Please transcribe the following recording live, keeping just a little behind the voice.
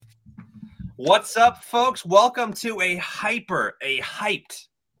What's up, folks? Welcome to a hyper-hyped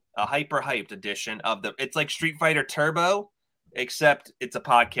edition of it's like Street Fighter Turbo, except it's a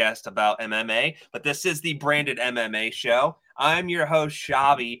podcast about MMA, but this is the branded MMA show. I'm your host,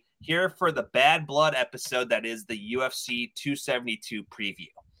 Xavi, here for the Bad Blood episode that is the UFC 272 preview.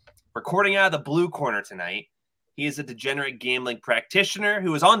 Recording out of the blue corner tonight, he is a degenerate gambling practitioner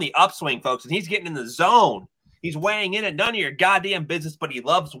who is on the upswing, folks, and he's getting in the zone. He's weighing in at none of your goddamn business, but he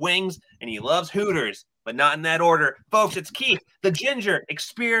loves wings and he loves Hooters, but not in that order. Folks, it's Keith, the Ginger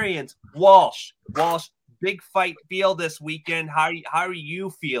Experience Walsh. Walsh, big fight feel this weekend. How are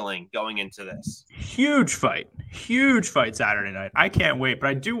you feeling going into this? Huge fight Saturday night. I can't wait, but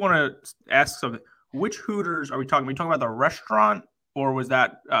I do want to ask something. Which Hooters are we talking? Are we talking about the restaurant, or was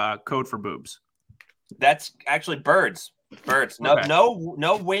that code for boobs? That's actually birds. Birds. No, Okay.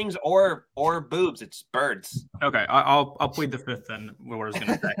 no wings or boobs. It's birds. Okay, I'll plead the fifth then. What I was going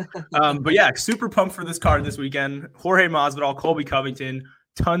to say, but yeah, super pumped for this card this weekend. Jorge Masvidal, Colby Covington,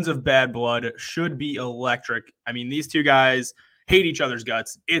 tons of bad blood. Should be electric. I mean, these two guys hate each other's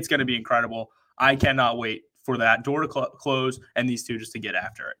guts. It's going to be incredible. I cannot wait for that door to close and these two just to get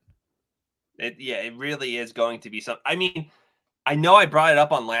after it. It really is going to be something. I mean, I know I brought it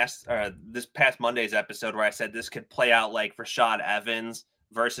up on this past Monday's episode where I said this could play out like Rashad Evans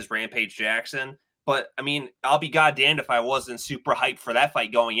versus Rampage Jackson. But I mean, I'll be goddamned if I wasn't super hyped for that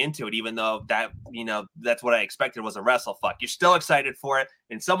fight going into it, even though that's what I expected was a wrestle fuck. You're still excited for it.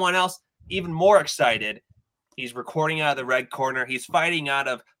 And someone else even more excited. He's recording out of the red corner. He's fighting out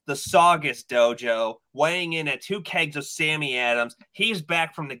of the Saugus dojo, weighing in at 2 kegs of Sammy Adams. He's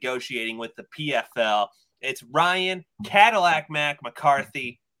back from negotiating with the PFL. It's Ryan Cadillac Mac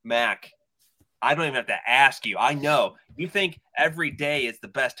McCarthy. Mac, I don't even have to ask you. I know you think every day is the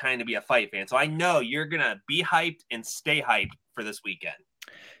best time to be a fight fan. So I know you're going to be hyped and stay hyped for this weekend.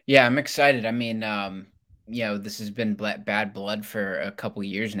 Yeah, I'm excited. I mean, this has been bad blood for a couple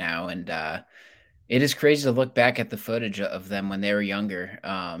years now. And it is crazy to look back at the footage of them when they were younger.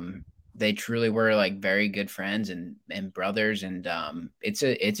 They truly were like very good friends and brothers, and it's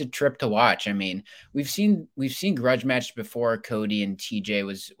a trip to watch. I mean, we've seen grudge matches before. Cody and TJ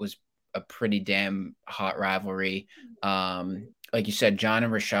was a pretty damn hot rivalry. Like you said, John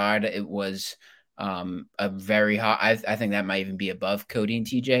and Rashad, it was a very hot. I think that might even be above Cody and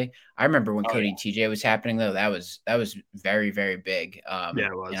TJ. I remember when Cody and TJ was happening though. That was very, very big. Yeah,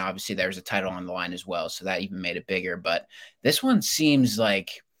 it was. And obviously there was a title on the line as well, so that even made it bigger. But this one seems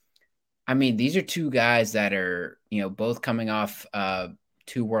like. I mean, these are two guys that are, both coming off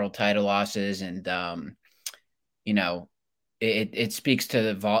 2 world title losses, and it speaks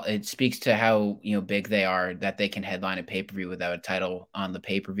to how big they are, that they can headline a pay-per-view without a title on the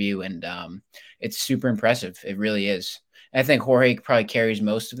pay-per-view, and it's super impressive. It really is. I think Jorge probably carries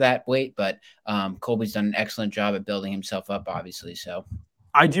most of that weight, but Colby's done an excellent job at building himself up, obviously. So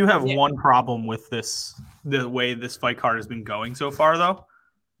I do have one problem with the way this fight card has been going so far, though.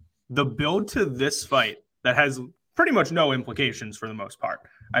 The build to this fight that has pretty much no implications for the most part.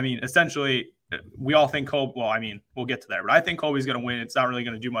 I mean, essentially, we all think Colby. Well, I mean, we'll get to that, but I think Colby's going to win. It's not really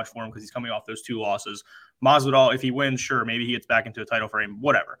going to do much for him because he's coming off those 2 losses. Masvidal, if he wins, sure, maybe he gets back into a title frame,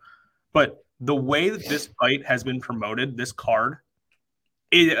 whatever. But the way that this fight has been promoted, this card,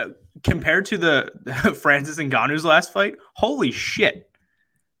 compared to the Francis Ngannou's last fight, holy shit!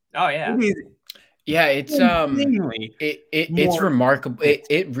 Oh yeah. Yeah, it's it's remarkable.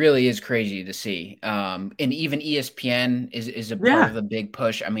 It really is crazy to see. And even ESPN is a part of the big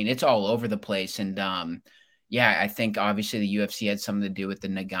push. I mean, it's all over the place. And I think obviously the UFC had something to do with the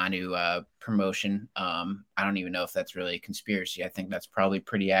Ngannou promotion. I don't even know if that's really a conspiracy. I think that's probably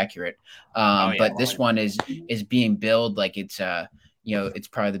pretty accurate. But this one is being billed like it's it's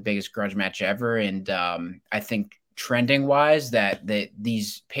probably the biggest grudge match ever. And I think trending wise that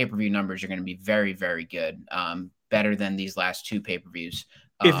these pay-per-view numbers are going to be very, very good. Better than these last 2 pay-per-views.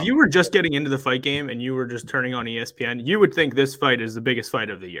 If you were just getting into the fight game and you were just turning on ESPN, you would think this fight is the biggest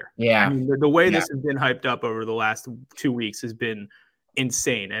fight of the year. Yeah. I mean, the way this has been hyped up over the last 2 weeks has been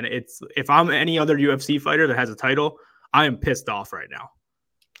insane. And if I'm any other UFC fighter that has a title, I am pissed off right now.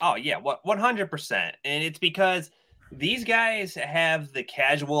 Oh yeah. 100%. And it's because these guys have the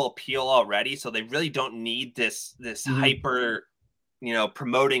casual appeal already, so they really don't need this hyper,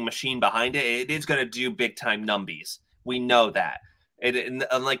 promoting machine behind it. It is going to do big time numbies. We know that. And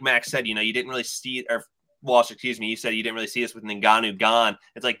like Max said, you didn't really see, or Walsh, excuse me, you said you didn't really see this with Ngannou gone.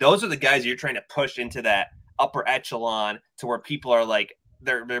 It's like those are the guys you're trying to push into that upper echelon to where people are like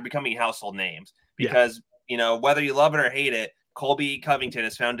they're becoming household names because whether you love it or hate it, Colby Covington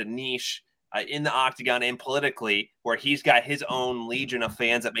has found a niche in the octagon and politically, where he's got his own legion of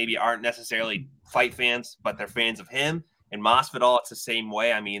fans that maybe aren't necessarily fight fans, but they're fans of him. And Masvidal, it's the same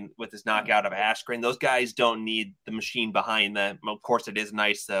way. I mean, with his knockout of Askren, those guys don't need the machine behind them. Of course, it is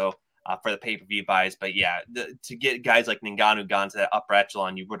nice, though, for the pay-per-view buys. But, yeah, to get guys like Ngannou gone to that upper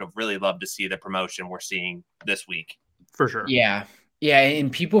echelon, you would have really loved to see the promotion we're seeing this week. For sure. Yeah. Yeah,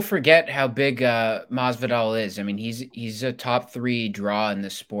 and people forget how big Masvidal is. I mean, he's a top 3 draw in the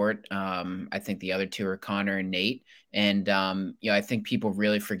sport. I think the other 2 are Connor and Nate. And, I think people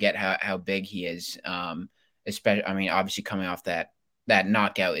really forget how big he is. Especially, I mean, obviously coming off that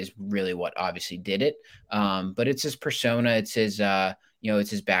knockout is really what obviously did it. But it's his persona, it's his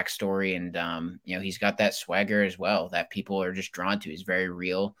it's his backstory, and he's got that swagger as well that people are just drawn to. He's very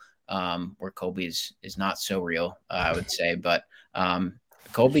real, where Colby is not so real, I would say. But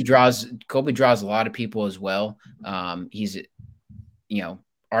Colby draws a lot of people as well. He's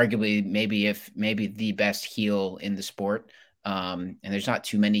arguably maybe the best heel in the sport. And there's not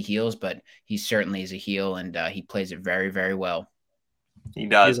too many heels, but he certainly is a heel, and he plays it very, very well. He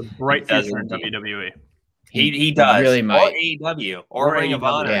does. He has a bright future in WWE. He does. Really might. Or AEW or Ring of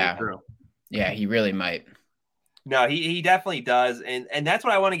Honor. Yeah. Yeah, he really might. No, he definitely does. And that's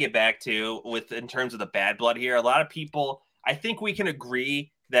what I want to get back to in terms of the bad blood here. A lot of people, I think we can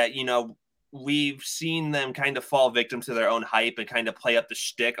agree that, we've seen them kind of fall victim to their own hype and kind of play up the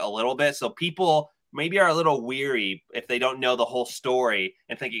shtick a little bit. So people maybe are a little weary if they don't know the whole story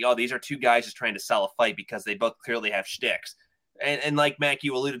and thinking, oh, these are 2 guys just trying to sell a fight, because they both clearly have shticks. And like Mac,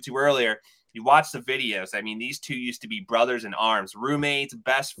 you alluded to earlier, you watch the videos. I mean, these 2 used to be brothers in arms, roommates,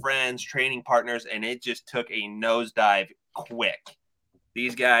 best friends, training partners, and it just took a nosedive quick.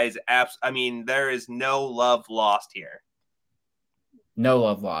 These guys, there is no love lost here. No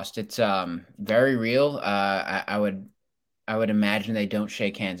love lost. It's very real. I would imagine they don't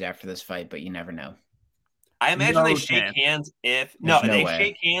shake hands after this fight, but you never know. I imagine they shake hands if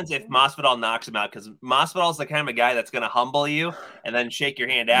shake hands if Masvidal knocks him out, because Masvidal's the kind of guy that's going to humble you and then shake your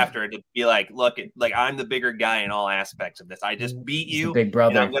hand after to be like, look, like I'm the bigger guy in all aspects of this. I just beat you, big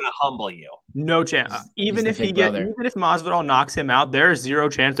brother. And I'm going to humble you. No chance. Even if Masvidal knocks him out, there's 0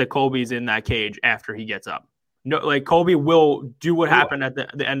 chance that Colby's in that cage after he gets up. No, like Colby will do what happened at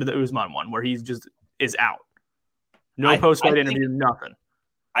the end of the Usman one, where he's just is out. No post-fight interview, nothing.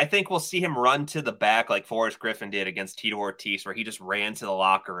 I think we'll see him run to the back like Forrest Griffin did against Tito Ortiz, where he just ran to the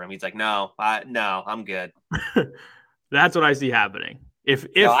locker room. He's like, no, I'm good. That's what I see happening.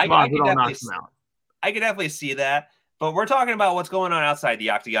 If Masvidal knocks him out. I could definitely see that. But we're talking about what's going on outside the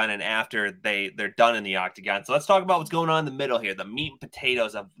octagon and after they're done in the octagon. So let's talk about what's going on in the middle here, the meat and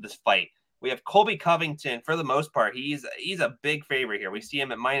potatoes of this fight. We have Colby Covington. For the most part, he's a big favorite here. We see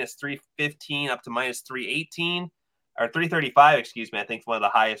him at minus 315 up to minus 318. Or 335, excuse me. I think it's one of the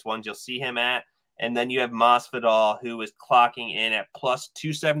highest ones you'll see him at. And then you have Masvidal, who is clocking in at plus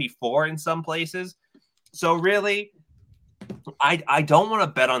 274 in some places. So really, I don't want to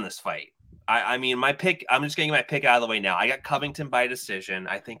bet on this fight. I mean, my pick, I'm just getting my pick out of the way now. I got Covington by decision.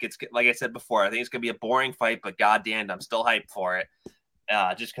 I think it's, like I said before, I think it's going to be a boring fight, but goddamn, I'm still hyped for it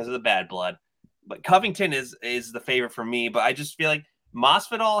just because of the bad blood. But Covington is the favorite for me, but I just feel like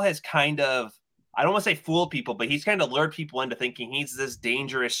Masvidal has kind of, I don't want to say fooled people, but he's kind of lured people into thinking he's this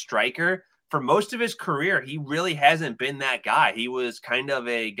dangerous striker. For most of his career, he really hasn't been that guy. He was kind of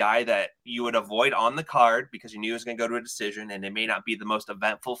a guy that you would avoid on the card because you knew he was going to go to a decision, and it may not be the most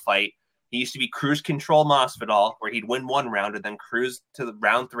eventful fight. He used to be cruise control Masvidal, where he'd win 1 round and then cruise to the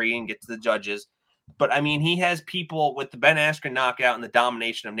round 3 and get to the judges. But, I mean, he has people with the Ben Askren knockout and the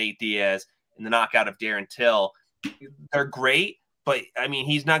domination of Nate Diaz and the knockout of Darren Till. They're great. But, I mean,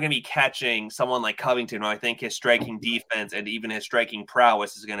 he's not going to be catching someone like Covington, who I think his striking defense and even his striking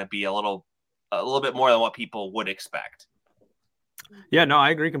prowess is going to be a little bit more than what people would expect. Yeah, no,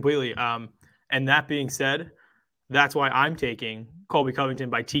 I agree completely. And that being said, that's why I'm taking Colby Covington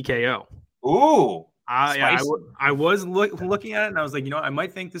by TKO. Ooh. I was looking at it, and I was like, I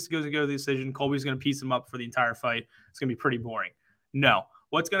might think this goes to go to the decision. Colby's going to piece him up for the entire fight. It's going to be pretty boring. No.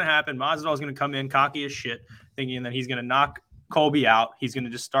 What's going to happen? Masvidal is going to come in cocky as shit, thinking that he's going to knock Colby out. He's going to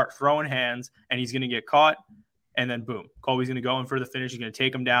just start throwing hands, and he's going to get caught, and then boom, Colby's going to go in for the finish. He's going to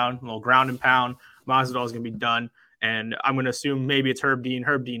take him down, a little ground and pound. Masvidal is going to be done, and I'm going to assume maybe it's Herb Dean.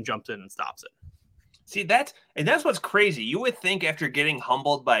 Herb Dean jumps in and stops it. See, that's what's crazy. You would think after getting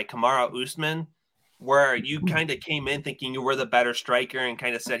humbled by Kamaru Usman, where you kind of came in thinking you were the better striker and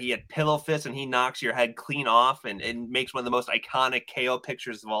kind of said he had pillow fists and he knocks your head clean off and makes one of the most iconic KO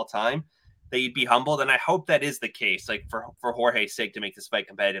pictures of all time. that you'd be humbled. And I hope that is the case, like for Jorge's sake, to make this fight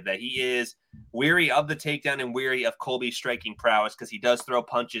competitive, that he is weary of the takedown and weary of Colby's striking prowess, because he does throw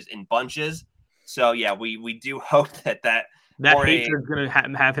punches in bunches. So yeah, we do hope that Jorge, hatred's going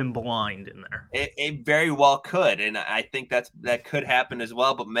to have him blind in there. It very well could. And I think that could happen as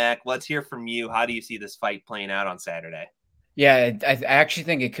well. But Mac, let's hear from you. How do you see this fight playing out on Saturday? Yeah, I actually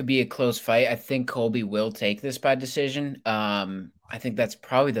think it could be a close fight. I think Colby will take this by decision. I think that's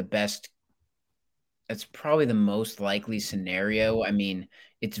probably the best. That's probably the most likely scenario. I mean,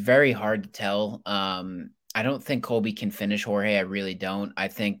 it's very hard to tell. I don't think Colby can finish Jorge. I really don't.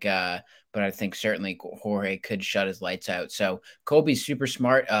 But I think certainly Jorge could shut his lights out. So Colby's super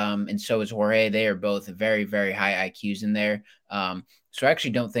smart, and so is Jorge. They are both very, very high IQs in there. So I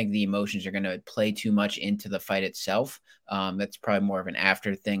actually don't think the emotions are going to play too much into the fight itself. That's probably more of an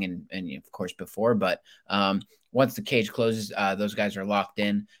after thing, and of course before. But once the cage closes, those guys are locked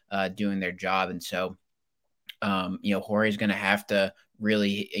in, doing their job, and so Jorge's going to have to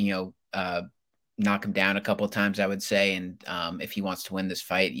really knock him down a couple of times, I would say. And if he wants to win this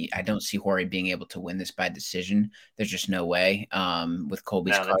fight, I don't see Jorge being able to win this by decision. There's just no way. With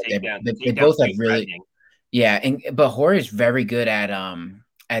Colby's card, they both have really. Yeah, but Jorge is very good at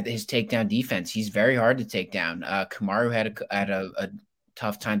his takedown defense. He's very hard to take down. Kamaru had a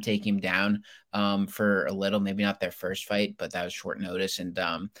tough time taking him down for a little, maybe not their first fight, but that was short notice. And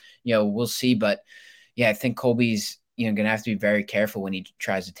we'll see. But yeah, I think Colby's going to have to be very careful when he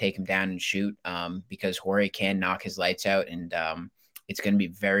tries to take him down and shoot, because Jorge can knock his lights out, and it's going to be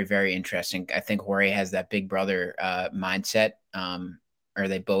very, very interesting. I think Jorge has that big brother mindset, or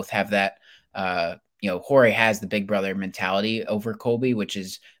they both have that. Jorge has the big brother mentality over Colby, which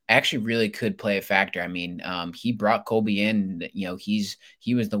is actually really could play a factor. I mean, he brought Colby in.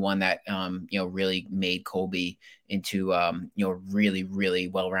 He was the one that really made Colby into really, really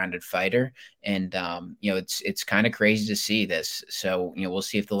well-rounded fighter. And it's kind of crazy to see this. So we'll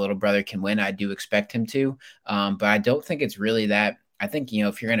see if the little brother can win. I do expect him to, but I don't think it's really that. I think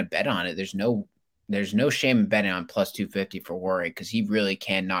if you're going to bet on it, there's no shame in betting on plus 250 for Jorge, because he really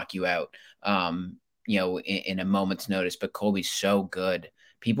can knock you out. In a moment's notice. But Colby's so good.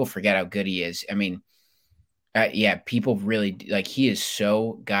 People forget how good he is. I mean, people really he is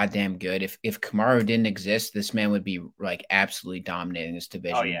so goddamn good. If Kamaru didn't exist, this man would be absolutely dominating this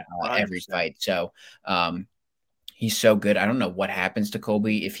division every fight. So he's so good. I don't know what happens to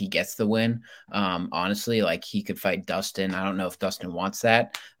Colby if he gets the win. Honestly, he could fight Dustin. I don't know if Dustin wants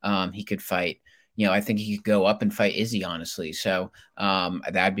that. He could fight. I think he could go up and fight Izzy, honestly. So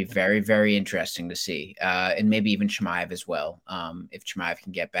that'd be very, very interesting to see. And maybe even Chimaev as well, if Chimaev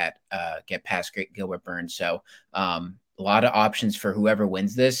can get past Gilbert Burns. So a lot of options for whoever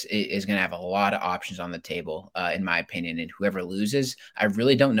wins this is going to have a lot of options on the table, in my opinion. And whoever loses, I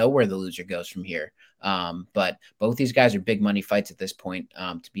really don't know where the loser goes from here. But both these guys are big money fights at this point,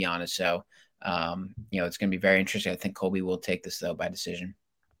 to be honest. So, it's going to be very interesting. I think Colby will take this, though, by decision.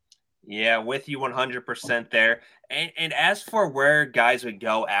 Yeah, with you 100% there. And as for where guys would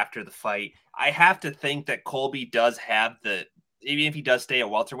go after the fight, I have to think that Colby does have even if he does stay at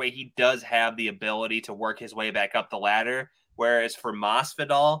welterweight, he does have the ability to work his way back up the ladder. Whereas for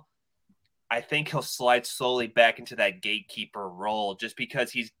Masvidal, I think he'll slide slowly back into that gatekeeper role, just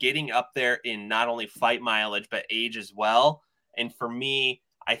because he's getting up there in not only fight mileage, but age as well. And for me,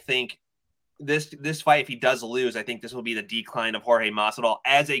 I think this fight, if he does lose, I think this will be the decline of Jorge Masvidal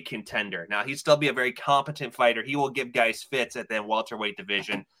as a contender. Now, he'd still be a very competent fighter. He will give guys fits at the welterweight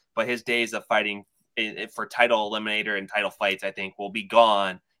division, but his days of fighting for title eliminator and title fights, I think, will be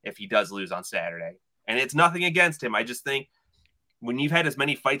gone if he does lose on Saturday. And it's nothing against him. I just think when you've had as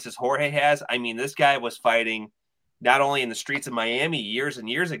many fights as Jorge has, I mean, this guy was fighting not only in the streets of Miami years and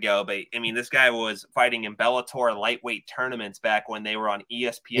years ago, but I mean, this guy was fighting in Bellator lightweight tournaments back when they were on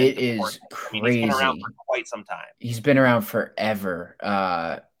ESPN. It is crazy. He's been around for quite some time. He's been around forever.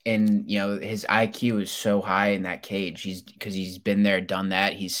 And his IQ is so high in that cage. Because he's been there, done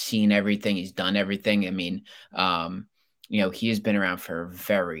that. He's seen everything. He's done everything. I mean, he has been around for a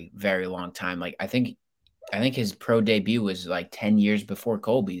very, very long time. I think his pro debut was 10 years before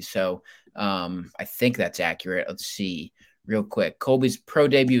Colby's. So I think that's accurate. Let's see real quick. Colby's pro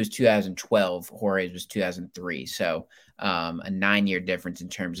debut was 2012. Jorge's was 2003. So a 9-year difference in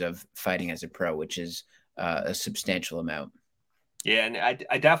terms of fighting as a pro, which is a substantial amount. Yeah, and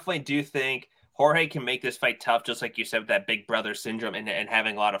I definitely do think Jorge can make this fight tough, just like you said, with that big brother syndrome and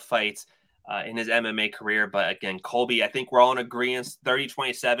having a lot of fights in his MMA career. But again, Colby, I think we're all in agreement,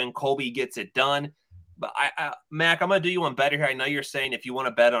 30-27. Colby gets it done. But Mac, I'm going to do you one better here. I know you're saying if you want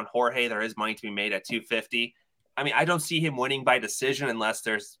to bet on Jorge, there is money to be made at 250. I mean, I don't see him winning by decision unless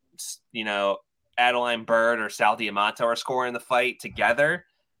there's Adeline Bird or Sal Diamato are scoring the fight together.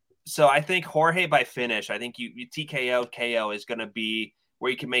 So I think Jorge by finish. I think you TKO KO is going to be where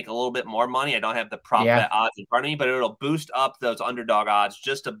you can make a little bit more money. I don't have the prop bet odds in front of me, but it'll boost up those underdog odds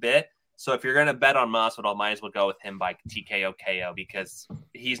just a bit. So if you're going to bet on Masvidal, might as well go with him by TKO KO because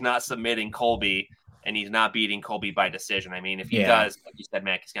he's not submitting Colby and he's not beating Colby by decision. I mean, if he does, like you said,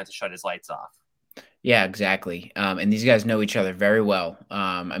 Mac, he's going to have to shut his lights off. Yeah, exactly. And these guys know each other very well.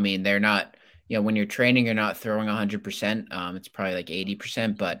 I mean, they're not, when you're training, you're not throwing 100%. It's probably like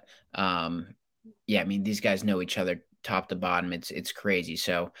 80%, but I mean, these guys know each other top to bottom. It's crazy.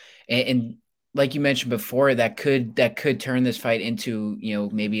 So, and like you mentioned before, that could turn this fight into,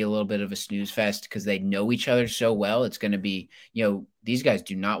 maybe a little bit of a snooze fest because they know each other so well. It's going to be, these guys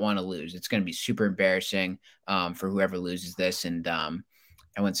do not want to lose. It's going to be super embarrassing for whoever loses this. And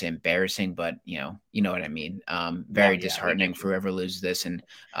I wouldn't say embarrassing, but you know what I mean. Very disheartening for whoever loses this. And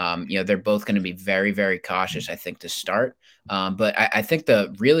they're both going to be very, very cautious, I think, to start. But I think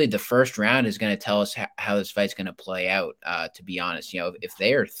the first round is going to tell us how this fight's going to play out. To be honest, if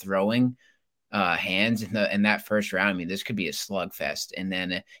they are throwing hands in that first round, I mean, this could be a slugfest. And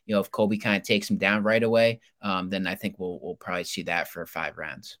then if Colby kind of takes him down right away, then I think we'll probably see that for 5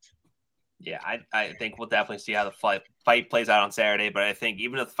 rounds. Yeah, I think we'll definitely see how the fight plays out on Saturday. But I think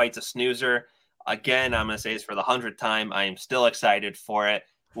even if the fight's a snoozer, again, I'm going to say this for the 100th time, I am still excited for it.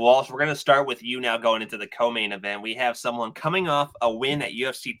 We're going to start with you now going into the co-main event. We have someone coming off a win at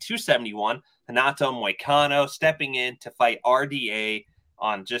UFC 271, Renato Moicano, stepping in to fight RDA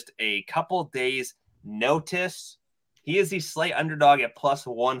on just a couple days' notice. He is the slight underdog at plus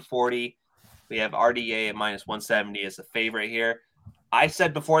 140. We have RDA at minus 170 as the favorite here. I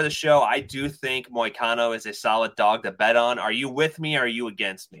said before the show, I do think Moicano is a solid dog to bet on. Are you with me or are you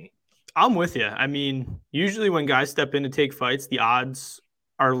against me? I'm with you. I mean, usually when guys step in to take fights, the odds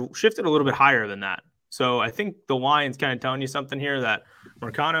are shifted a little bit higher than that. So I think the line's kind of telling you something here that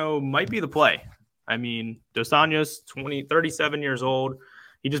Moicano might be the play. I mean, Dos Anjos, 37 years old.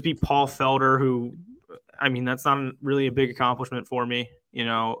 He just beat Paul Felder, who, I mean, that's not really a big accomplishment for me.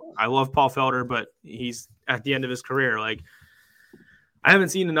 I love Paul Felder, but he's at the end of his career. Like, I haven't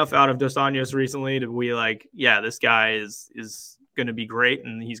seen enough out of Dos Anjos recently to be like, yeah, this guy is going to be great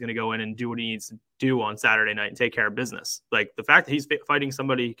and he's going to go in and do what he needs to do on Saturday night and take care of business. Like, the fact that he's fighting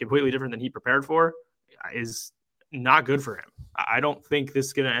somebody completely different than he prepared for is not good for him. I don't think this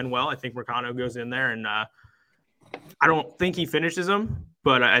is going to end well. I think Moicano goes in there and I don't think he finishes him,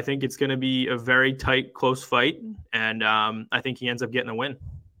 but I think it's going to be a very tight, close fight. And I think he ends up getting the win.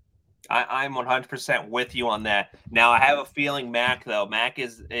 I'm 100% with you on that. Now, I have a feeling Mac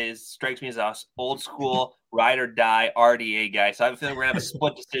strikes me as an old school ride or die RDA guy. So I have a feeling we're going to have a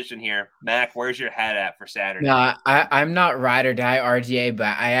split decision here. Mac, where's your head at for Saturday? No, I'm not ride or die RDA,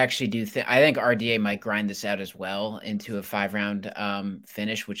 but I actually do think RDA might grind this out as well into a 5-round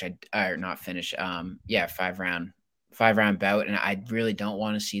finish, five-round bout, and I really don't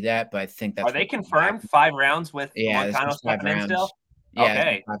want to see that, but I think that's... Are they confirmed 5 rounds with Moicano stepping in still? Yeah,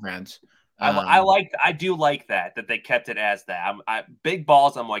 okay. 5 rounds. I do like that they kept it as that. Big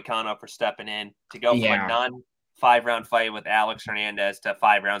balls on Moicano for stepping in to go from a non-5-round fight with Alex Hernandez to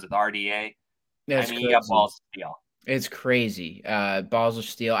 5 rounds with RDA. He got balls of steel. It's crazy. Balls of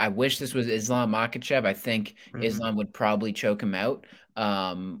steel. I wish this was Islam Makhachev. I think Islam would probably choke him out.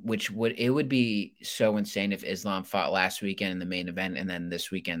 It would be so insane if Islam fought last weekend in the main event and then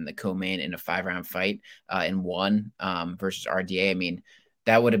this weekend the co-main in a 5-round fight and won versus RDA. I mean,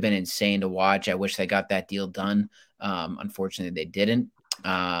 that would have been insane to watch. I wish they got that deal done. Unfortunately, they didn't.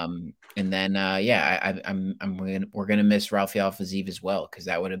 And then we're gonna miss Rafael Fiziev as well because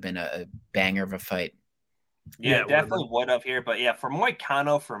that would have been a banger of a fight. Yeah, definitely would have here. But yeah, for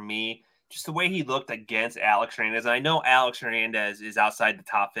Moicano, for me, just the way he looked against Alex Hernandez, and I know Alex Hernandez is outside the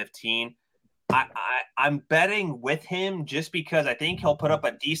top 15. I'm betting with him just because I think he'll put up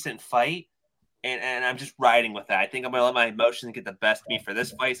a decent fight, and I'm just riding with that. I think I'm going to let my emotions get the best of me for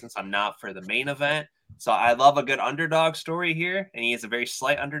this fight since I'm not for the main event. So I love a good underdog story here, and he is a very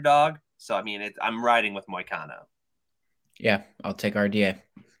slight underdog. So, I mean, I'm riding with Moicano. Yeah, I'll take RDA.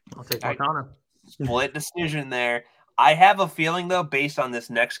 I'll take Moicano. Split decision there. I have a feeling, though, based on this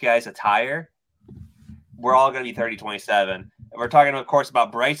next guy's attire, we're all going to be 30-27. And we're talking, of course,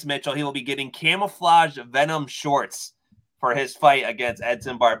 about Bryce Mitchell. He will be getting camouflage Venom shorts for his fight against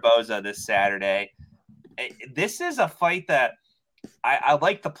Edson Barboza this Saturday. This is a fight that I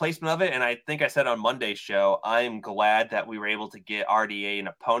like the placement of it, and I think I said on Monday's show, I'm glad that we were able to get RDA an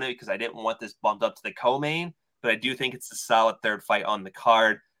opponent because I didn't want this bumped up to the co-main, but I do think it's a solid third fight on the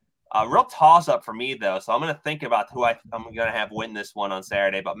card. Real toss up for me though, so I'm going to think about who I'm going to have win this one on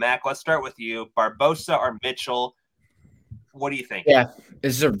Saturday. But Mac, let's start with you. Barbosa or Mitchell? What do you think? Yeah,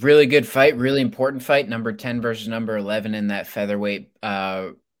 this is a really good fight, really important fight. Number 10 versus number 11 in that featherweight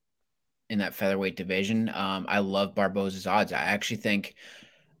division. I love Barboza's odds. I actually think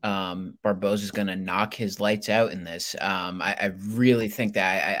Barboza is going to knock his lights out in this. I really think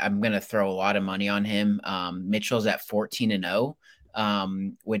that I'm going to throw a lot of money on him. Mitchell's at 14-0,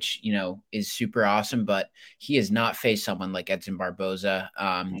 which, is super awesome, but he has not faced someone like Edson Barboza.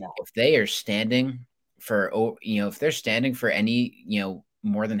 No. If they are standing if they're standing for any,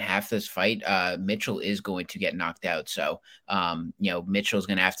 more than half this fight, Mitchell is going to get knocked out. So, Mitchell's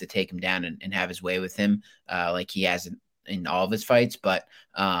going to have to take him down and have his way with him, like he has in all of his fights. But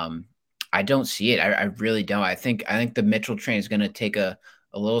I don't see it. I really don't. I think the Mitchell train is going to take a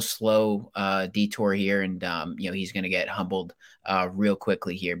little slow detour here, and he's going to get humbled real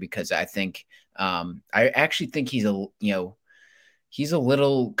quickly here, because I think I actually think he's a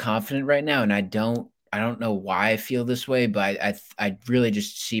little confident right now, and I don't know why I feel this way, but I really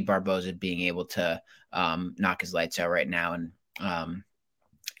just see Barboza being able to knock his lights out right now, and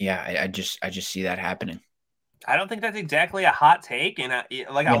I just see that happening. I don't think that's exactly a hot take, and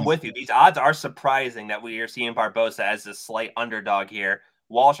I'm with you. These odds are surprising that we are seeing Barboza as a slight underdog here.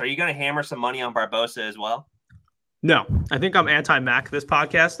 Walsh, are you going to hammer some money on Barboza as well? No, I think I'm anti-Mac this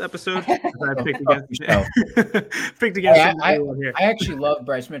podcast episode. I picked against. I actually love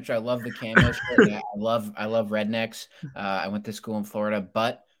Bryce Mitchell. I love the camo shirt. I love rednecks. I went to school in Florida,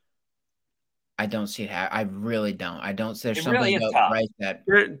 but I don't see it. I really don't. I don't. There's something about Bryce that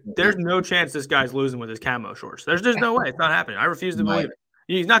there's no chance this guy's losing with his camo shorts. There's just no way. It's not happening. I refuse to believe it.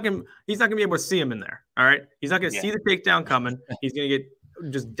 He's not gonna be able to see him in there. All right. He's not gonna see the takedown coming. He's gonna get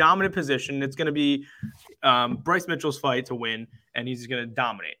just dominant position. It's gonna be Bryce Mitchell's fight to win, and he's going to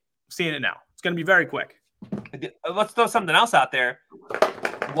dominate. I'm seeing it now. It's going to be very quick. Let's throw something else out there.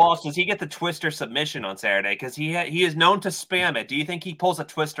 Walsh, does he get the twister submission on Saturday? Because he is known to spam it. Do you think he pulls a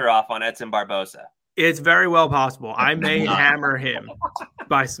twister off on Edson Barboza? It's very well possible. I may hammer him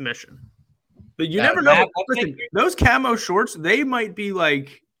by submission. But you never know. Listen, those camo shorts, they might be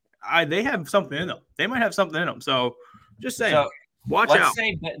like they have something in them. They might have something in them. So just saying. Watch out. Let's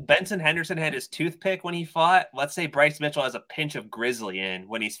say Benson Henderson had his toothpick when he fought. Let's say Bryce Mitchell has a pinch of Grizzly in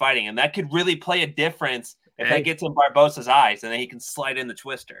when he's fighting, and that could really play a difference if that gets in Barboza's eyes, and then he can slide in the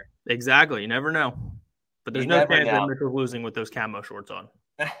twister. Exactly. You never know. But there's no chance that Mitchell's losing with those camo shorts on.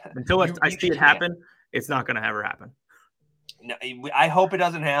 Until I see it happen, it's not going to ever happen. No, I hope it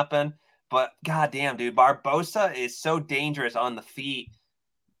doesn't happen, but goddamn, dude, Barboza is so dangerous on the feet.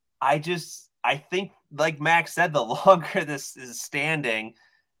 I think, like Max said, the longer this is standing,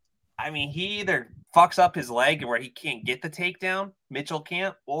 I mean, he either fucks up his leg where he can't get the takedown, Mitchell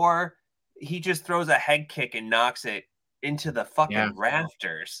can't, or he just throws a head kick and knocks it into the fucking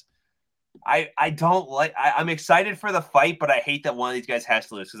rafters. I'm excited for the fight, but I hate that one of these guys has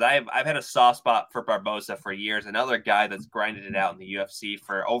to lose, because I've had a soft spot for Barboza for years. Another guy that's grinded it out in the UFC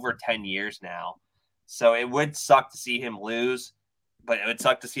for over 10 years now. So it would suck to see him lose. But it would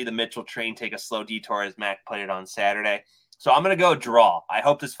suck to see the Mitchell train take a slow detour, as Mac put it on Saturday. So I'm going to go draw. I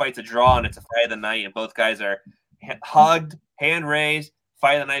hope this fight's a draw, and it's a fight of the night, and both guys are hugged, hand raised,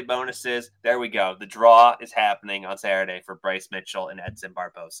 fight of the night bonuses. There we go. The draw is happening on Saturday for Bryce Mitchell and Edson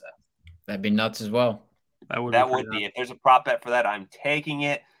Barboza. That'd be nuts as well. That would be. If there's a prop bet for that, I'm taking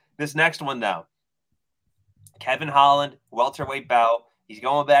it. This next one, though, Kevin Holland, welterweight bout. He's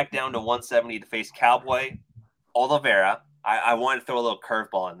going back down to 170 to face Cowboy Oliveira. I wanted to throw a little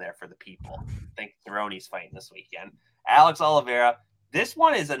curveball in there for the people. I think Cerrone's fighting this weekend. Alex Oliveira. This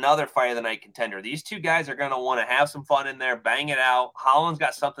one is another fight of the night contender. These two guys are going to want to have some fun in there, bang it out. Holland's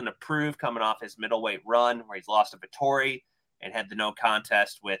got something to prove coming off his middleweight run where he's lost to Vettori and had the no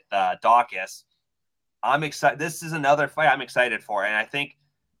contest with Dawkins. I'm excited. This is another fight I'm excited for. And I think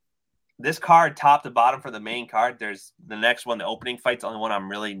this card, top to bottom for the main card, there's the next one, the opening fight's the only one I'm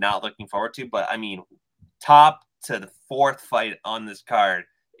really not looking forward to. But, I mean, top to the fourth fight on this card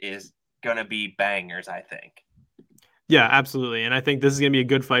is going to be bangers, I think. Yeah, absolutely. And I think this is going to be a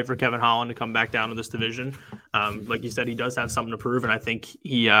good fight for Kevin Holland to come back down to this division. Like you said, he does have something to prove, and I think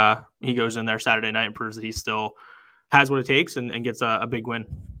he goes in there Saturday night and proves that he still has what it takes and gets a big win.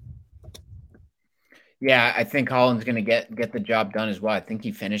 Yeah, I think Holland's going to get the job done as well. I think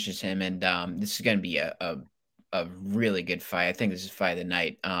he finishes him, and this is going to be a really good fight. I think this is fight of the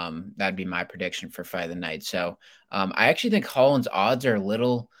night. That'd be my prediction for fight of the night. So I actually think Holland's odds are a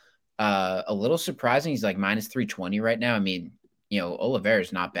little surprising. He's like minus 320 right now. I mean, Oliveira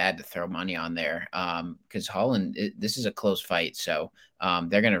is not bad to throw money on there because Holland, this is a close fight. So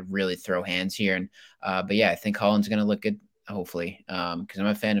they're going to really throw hands here. And but yeah, I think Holland's going to look good, hopefully, because I'm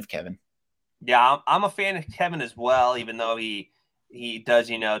a fan of Kevin. Yeah, I'm a fan of Kevin as well, even though he does,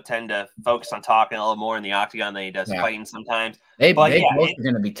 tend to focus on talking a little more in the octagon than he does fighting sometimes. They both are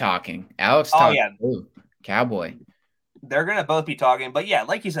going to be talking. Alex talking. Oh, yeah. Ooh, Cowboy. They're going to both be talking. But yeah,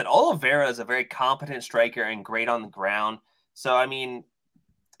 like you said, Oliveira is a very competent striker and great on the ground. So, I mean,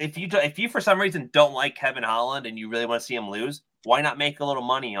 if you for some reason don't like Kevin Holland and you really want to see him lose, why not make a little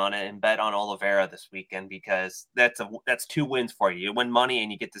money on it and bet on Oliveira this weekend? Because that's 2 wins for you. You win money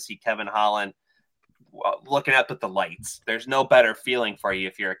and you get to see Kevin Holland looking up at the lights. There's no better feeling for you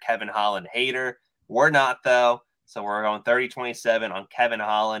if you're a Kevin Holland hater. We're not, though. So we're going 30-27 on Kevin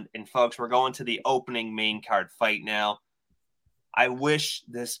Holland. And folks, we're going to the opening main card fight now. I wish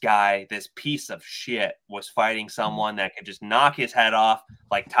this guy, this piece of shit, was fighting someone that could just knock his head off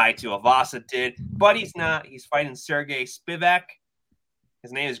like Tai Tuivasa did, but he's not. He's fighting Sergey Spivak.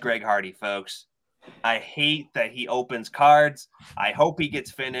 His name is Greg Hardy, folks. I hate that he opens cards. I hope he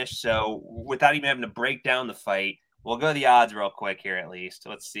gets finished. So without even having to break down the fight, we'll go to the odds real quick here at least.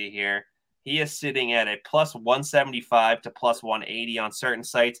 Let's see here. He is sitting at a plus 175 to plus 180 on certain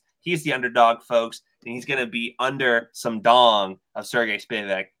sites. He's the underdog, folks, and he's going to be under some dong of Sergey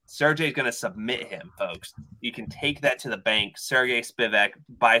Spivak. Sergey's going to submit him, folks. You can take that to the bank. Sergey Spivak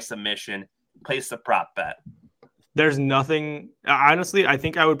by submission. Place the prop bet. There's nothing. Honestly, I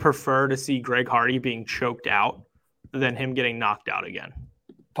think I would prefer to see Greg Hardy being choked out than him getting knocked out again.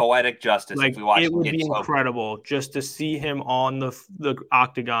 Poetic justice. Like, if we watch it would be incredible just to see him on the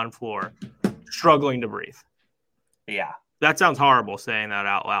octagon floor struggling to breathe. Yeah. That sounds horrible saying that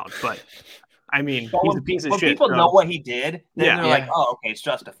out loud, but I mean, he's a piece of shit. When people know what he did, then they're like, oh, okay, it's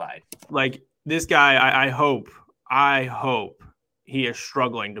justified. Like, this guy, I hope he is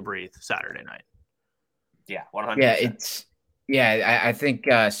struggling to breathe Saturday night. Yeah, 100%. Yeah, I think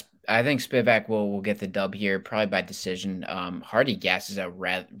Spivak will get the dub here, probably by decision. Hardy gasses out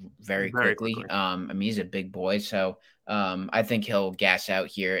very quickly. I mean, he's a big boy, so I think he'll gas out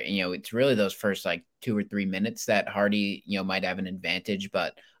here. And, it's really those first like 2 or 3 minutes that Hardy, might have an advantage.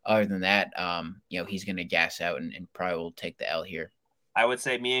 But other than that, he's going to gas out and probably will take the L here. I would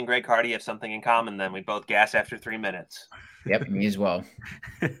say me and Greg Hardy have something in common then. We both gas after 3 minutes. Yep, me as well.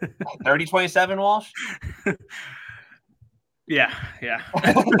 30-27, Walsh? Yeah.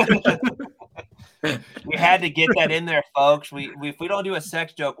 We had to get that in there, folks. If we don't do a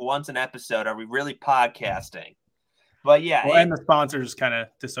sex joke once an episode, are we really podcasting? But yeah. Well, and the sponsors kind of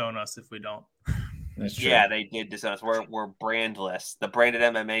disown us if we don't. That's true. Yeah, they did disown us. We're brandless. The Branded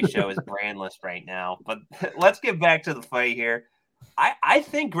MMA show is brandless right now. But let's get back to the fight here. I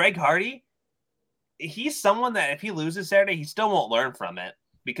think Greg Hardy, he's someone that if he loses Saturday, he still won't learn from it.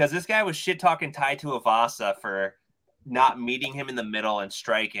 Because this guy was shit-talking Tai Tuivasa for not meeting him in the middle and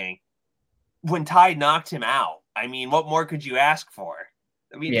striking when Tai knocked him out. I mean, what more could you ask for?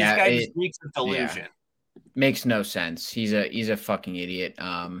 I mean, this guy just reeks of delusion. Yeah. Makes no sense. He's a fucking idiot.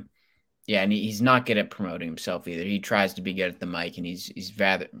 And he's not good at promoting himself either. He tries to be good at the mic, and he's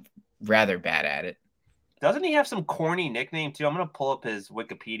rather bad at it. Doesn't he have some corny nickname too? I'm gonna pull up his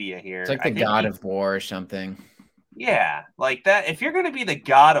Wikipedia here. It's like the God of War or something. Yeah, like that. If you're gonna be the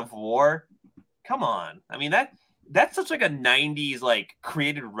God of War, come on. I mean that's such like a 90s like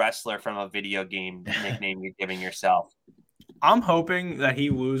created wrestler from a video game nickname you're giving yourself. I'm hoping that he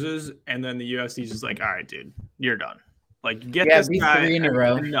loses and then the UFC is just like, all right, dude, you're done. Like, get this guy 3 in a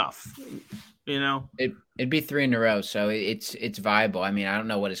row. Enough. It'd be 3 in a row, so it's viable. I mean, I don't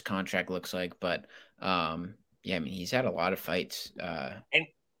know what his contract looks like, but I mean, he's had a lot of fights. And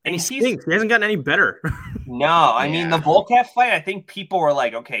he stinks. He hasn't gotten any better. No, I mean, the Volkov fight, I think people were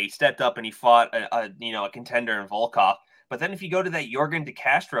like, okay, he stepped up and he fought a contender in Volkov. But then if you go to that Yorgan De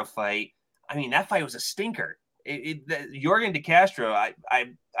Castro fight, I mean, that fight was a stinker. Yorgan De Castro,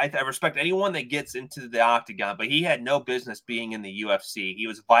 I respect anyone that gets into the octagon, but he had no business being in the UFC. He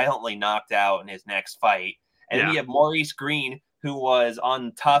was violently knocked out in his next fight. And then you have Maurice Green, who was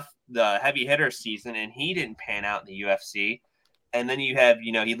on the heavy hitter season, and he didn't pan out in the UFC. And then you have,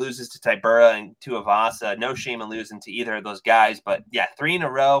 he loses to Tybura and Tuivasa. No shame in losing to either of those guys. But, 3 in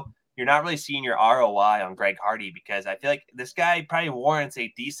a row, you're not really seeing your ROI on Greg Hardy because I feel like this guy probably warrants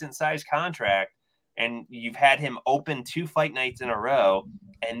a decent-sized contract. And you've had him open 2 fight nights in a row,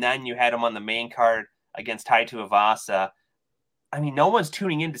 and then you had him on the main card against Tai Tuivasa. I mean, no one's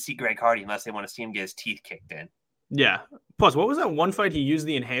tuning in to see Greg Hardy unless they want to see him get his teeth kicked in. Yeah. Plus, what was that one fight he used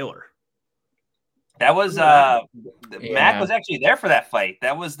the inhaler? That was Mac was actually there for that fight.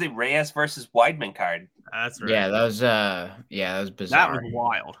 That was the Reyes versus Weidman card. That's right. Yeah, that was bizarre. That was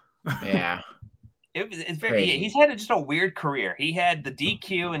wild. Yeah. It's very. Yeah, he's had just a weird career. He had the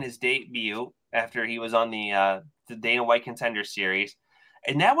DQ in his debut after he was on the Dana White Contender Series,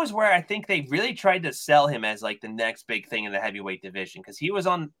 and that was where I think they really tried to sell him as like the next big thing in the heavyweight division because he was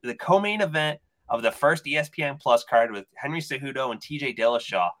on the co-main event of the first ESPN Plus card with Henry Cejudo and TJ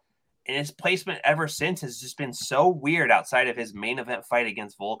Dillashaw, and his placement ever since has just been so weird outside of his main event fight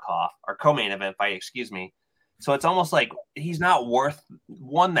against Volkov, or co-main event fight, excuse me. So it's almost like he's not worth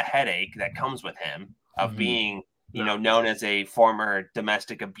the headache that comes with him of being, known as a former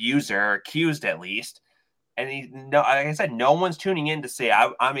domestic abuser, or accused at least. And like I said, no one's tuning in to say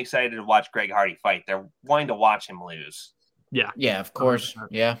I'm excited to watch Greg Hardy fight. They're wanting to watch him lose. Yeah, of course. 100%.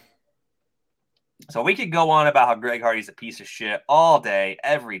 Yeah. So we could go on about how Greg Hardy's a piece of shit all day,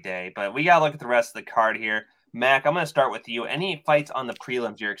 every day, but we got to look at the rest of the card here. Mac, I'm going to start with you. Any fights on the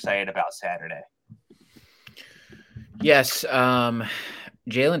prelims you're excited about Saturday? Yes.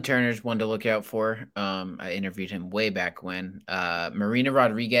 Jalen Turner's one to look out for. I interviewed him way back when. Marina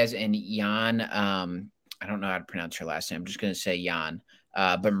Rodriguez and Jan. I don't know how to pronounce her last name. I'm just going to say Jan.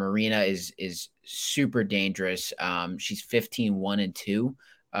 But Marina is super dangerous. She's 15-1-2.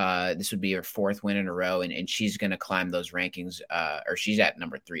 This would be her fourth win in a row, and she's going to climb those rankings. Or she's at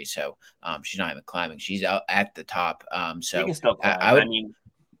number 3, so she's not even climbing. She's out at the top. So she can still climb.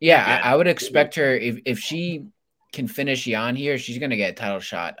 I would expect her if she can finish Jan here, she's going to get a title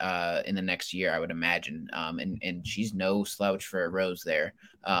shot in the next year, I would imagine. And she's no slouch for a Rose there.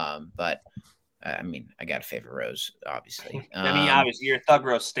 But I got to favor Rose, obviously. Obviously, you're a Thug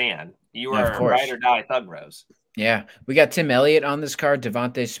Rose stan. You are a ride or die Thug Rose. Yeah, we got Tim Elliott on this card,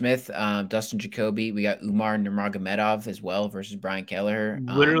 Devontae Smith, Dustin Jacoby. We got Umar Nurmagomedov as well versus Brian Kelleher.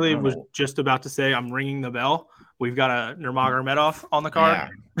 Literally was just about to say I'm ringing the bell. We've got a Nurmagomedov on the card.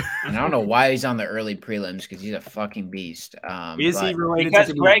 Yeah. And I don't know why he's on the early prelims because he's a fucking beast. Is he related?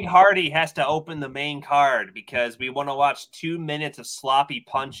 Because Greg Hardy has to open the main card because we want to watch 2 minutes of sloppy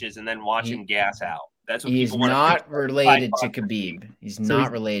punches and then watch him gas out. That's what he's not related to Khabib. He's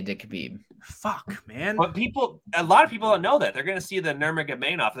not related to Khabib. Fuck, man. But a lot of people don't know that. They're going to see the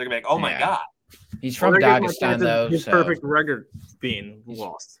Nurmagomedov. They're going to be like, oh my God. He's from Dagestan, though. His perfect record being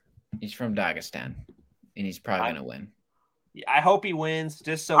lost. He's from Dagestan, and he's probably going to win. I hope he wins,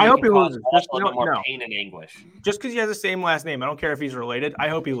 just so I hope he loses. Just a little more pain and anguish. Just because he has the same last name, I don't care if he's related. I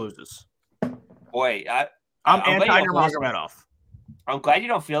hope he loses. Boy, I'm anti-Nurmagomedov. I'm glad you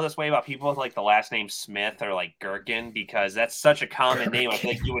don't feel this way about people with like the last name Smith or like Gherkin because that's such a common name. I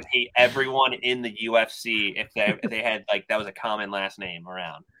feel like you would hate everyone in the UFC if they had like that was a common last name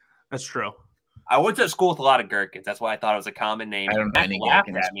around. That's true. I went to school with a lot of Gherkins. That's why I thought it was a common name. I don't know any laughed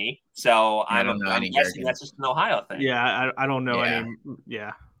Gherkins. At me, so I'm guessing Gherkins. That's just an Ohio thing. Yeah, I don't know any.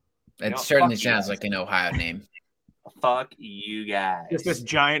 Yeah, it certainly sounds like an Ohio name. Fuck you guys. It's this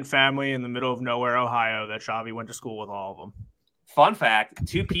giant family in the middle of nowhere, Ohio, that Xavi went to school with all of them. Fun fact,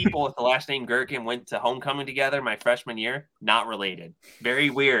 2 people with the last name Gherkin went to homecoming together my freshman year. Not related. Very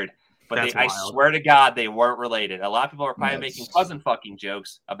weird. But I swear to God, they weren't related. A lot of people are probably making cousin fucking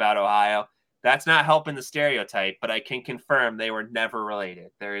jokes about Ohio. That's not helping the stereotype, but I can confirm they were never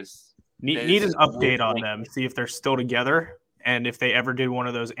related. Need an update on them, see if they're still together, and if they ever did one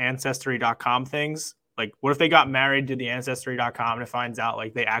of those Ancestry.com things. Like, what if they got married to the Ancestry.com and it finds out,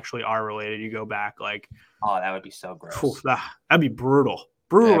 like, they actually are related? You go back, like... Oh, that would be so gross. That'd be brutal.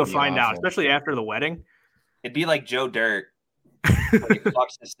 Brutal to find out, especially after the wedding. It'd be like Joe Dirt. He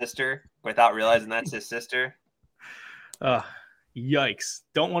fucks his sister without realizing that's his sister. Yikes.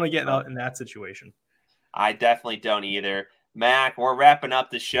 Don't want to get in that situation. I definitely don't either. Mac, we're wrapping up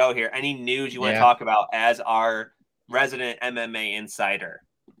the show here. Any news you want to talk about as our resident MMA insider?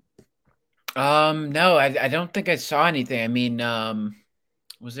 No, I don't think I saw anything. I mean,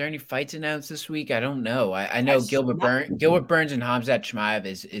 was there any fights announced this week? I don't know. I know Gilbert Burns and Khamzat Chimaev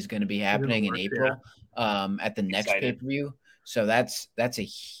is going to be happening in April at the next pay-per-view. So that's a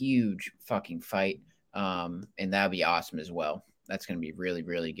huge fucking fight. And that'll be awesome as well. That's going to be really,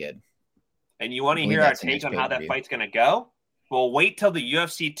 really good. And you want to hear our take on how that fight's going to go? Well, wait till the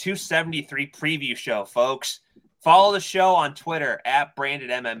UFC 273 preview show, folks. Follow the show on Twitter at Branded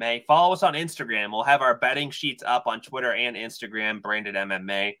MMA. Follow us on Instagram. We'll have our betting sheets up on Twitter and Instagram, Branded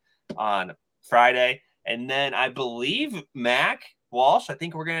MMA, on Friday. And then I believe Mac Walsh, I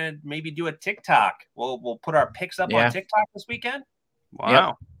think we're going to maybe do a TikTok. We'll put our picks up on TikTok this weekend. Wow.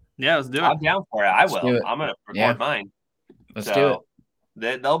 Yep. Yeah, let's do it. I'm down for it. I will. I'm going to record mine. Let's do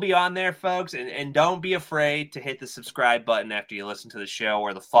it. They'll be on there, folks. And don't be afraid to hit the subscribe button after you listen to the show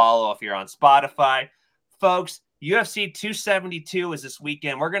or the follow if you're on Spotify. Folks, UFC 272 is this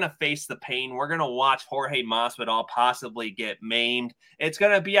weekend. We're going to face the pain. We're going to watch Jorge Masvidal possibly get maimed. It's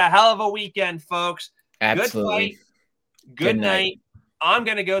going to be a hell of a weekend, folks. Absolutely. Good fight. Good night. I'm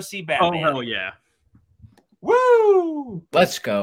going to go see Oh, Batman. hell yeah. Woo! Let's go.